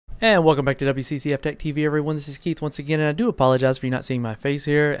And welcome back to WCCF Tech TV, everyone. This is Keith once again, and I do apologize for you not seeing my face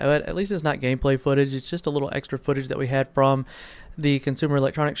here. But at least it's not gameplay footage. It's just a little extra footage that we had from the Consumer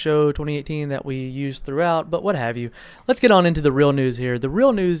Electronics Show 2018 that we used throughout, but what have you. Let's get on into the real news here. The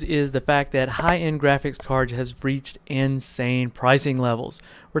real news is the fact that high-end graphics cards has reached insane pricing levels.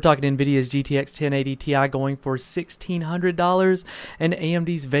 We're talking NVIDIA's GTX 1080 Ti going for $1,600 and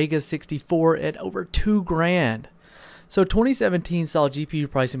AMD's Vega 64 at over $2,000. So 2017 saw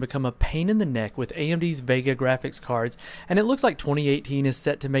GPU pricing become a pain in the neck with AMD's Vega graphics cards, and it looks like 2018 is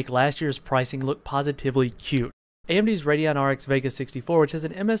set to make last year's pricing look positively cute. AMD's Radeon RX Vega 64, which has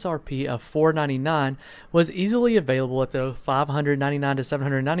an MSRP of $499, was easily available at the $599 to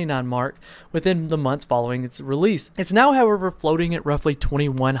 $799 mark within the months following its release. It's now, however, floating at roughly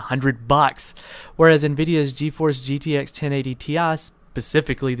 $2,100, whereas NVIDIA's GeForce GTX 1080 Ti,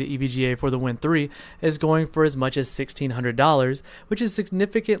 specifically the EVGA for the Win 3, is going for as much as $1,600, which is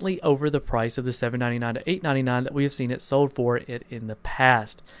significantly over the price of the $799 to $899 that we have seen it sold for it in the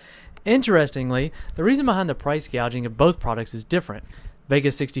past. Interestingly, the reason behind the price gouging of both products is different. Vega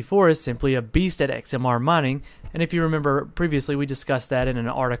 64 is simply a beast at XMR mining, and if you remember previously we discussed that in an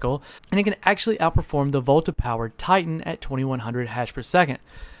article, and it can actually outperform the Volta-powered Titan at 2100 hash per second.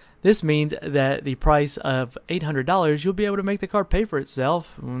 This means that the price of $800, you'll be able to make the card pay for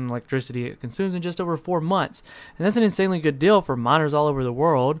itself in electricity it consumes in just over 4 months. And that's an insanely good deal for miners all over the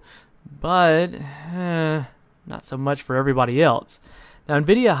world, but not so much for everybody else. Now,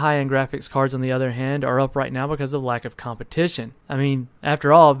 NVIDIA high-end graphics cards, on the other hand, are up right now because of lack of competition. I mean,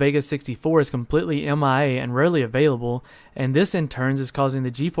 after all, Vega 64 is completely MIA and rarely available, and this in turn is causing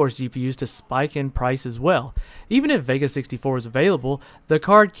the GeForce GPUs to spike in price as well. Even if Vega 64 is available, the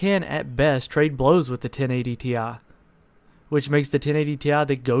card can, at best, trade blows with the 1080 Ti, which makes the 1080 Ti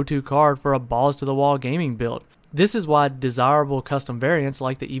the go-to card for a balls-to-the-wall gaming build. This is why desirable custom variants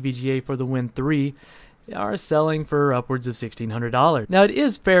like the EVGA for the Win 3 are selling for upwards of $1,600. Now, it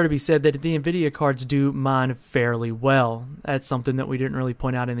is fair to be said that the NVIDIA cards do mine fairly well. That's something that we didn't really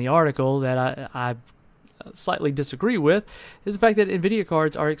point out in the article that I slightly disagree with, is the fact that NVIDIA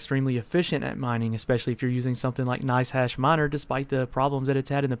cards are extremely efficient at mining, especially if you're using something like NiceHash Miner. Despite the problems that it's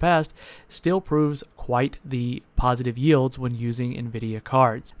had in the past, still proves quite the positive yields when using NVIDIA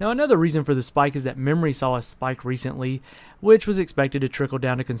cards. Now, another reason for the spike is that memory saw a spike recently, which was expected to trickle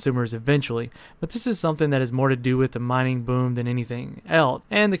down to consumers eventually, but this is something that has more to do with the mining boom than anything else,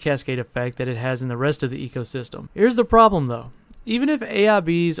 and the cascade effect that it has in the rest of the ecosystem. Here's the problem though. Even if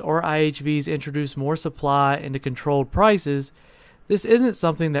AIBs or IHVs introduce more supply into controlled prices, this isn't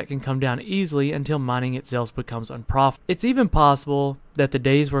something that can come down easily until mining itself becomes unprofitable. It's even possible that the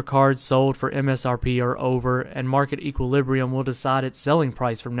days where cards sold for MSRP are over and market equilibrium will decide its selling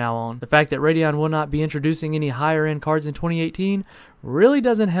price from now on. The fact that Radeon will not be introducing any higher end cards in 2018 really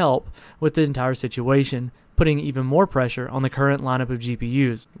doesn't help with the entire situation, putting even more pressure on the current lineup of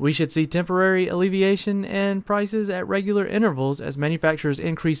GPUs. We should see temporary alleviation in prices at regular intervals as manufacturers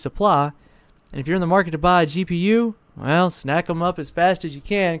increase supply, and if you're in the market to buy a GPU, well, snack them up as fast as you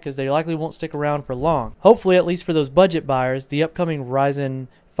can because they likely won't stick around for long. Hopefully, at least for those budget buyers, the upcoming Ryzen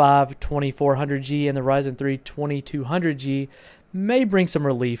 5 2400G and the Ryzen 3 2200G may bring some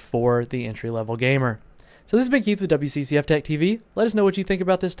relief for the entry-level gamer. So this has been Keith with WCCF Tech TV. Let us know what you think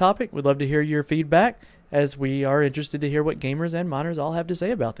about this topic. We'd love to hear your feedback, as we are interested to hear what gamers and miners all have to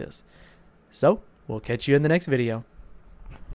say about this. So, we'll catch you in the next video.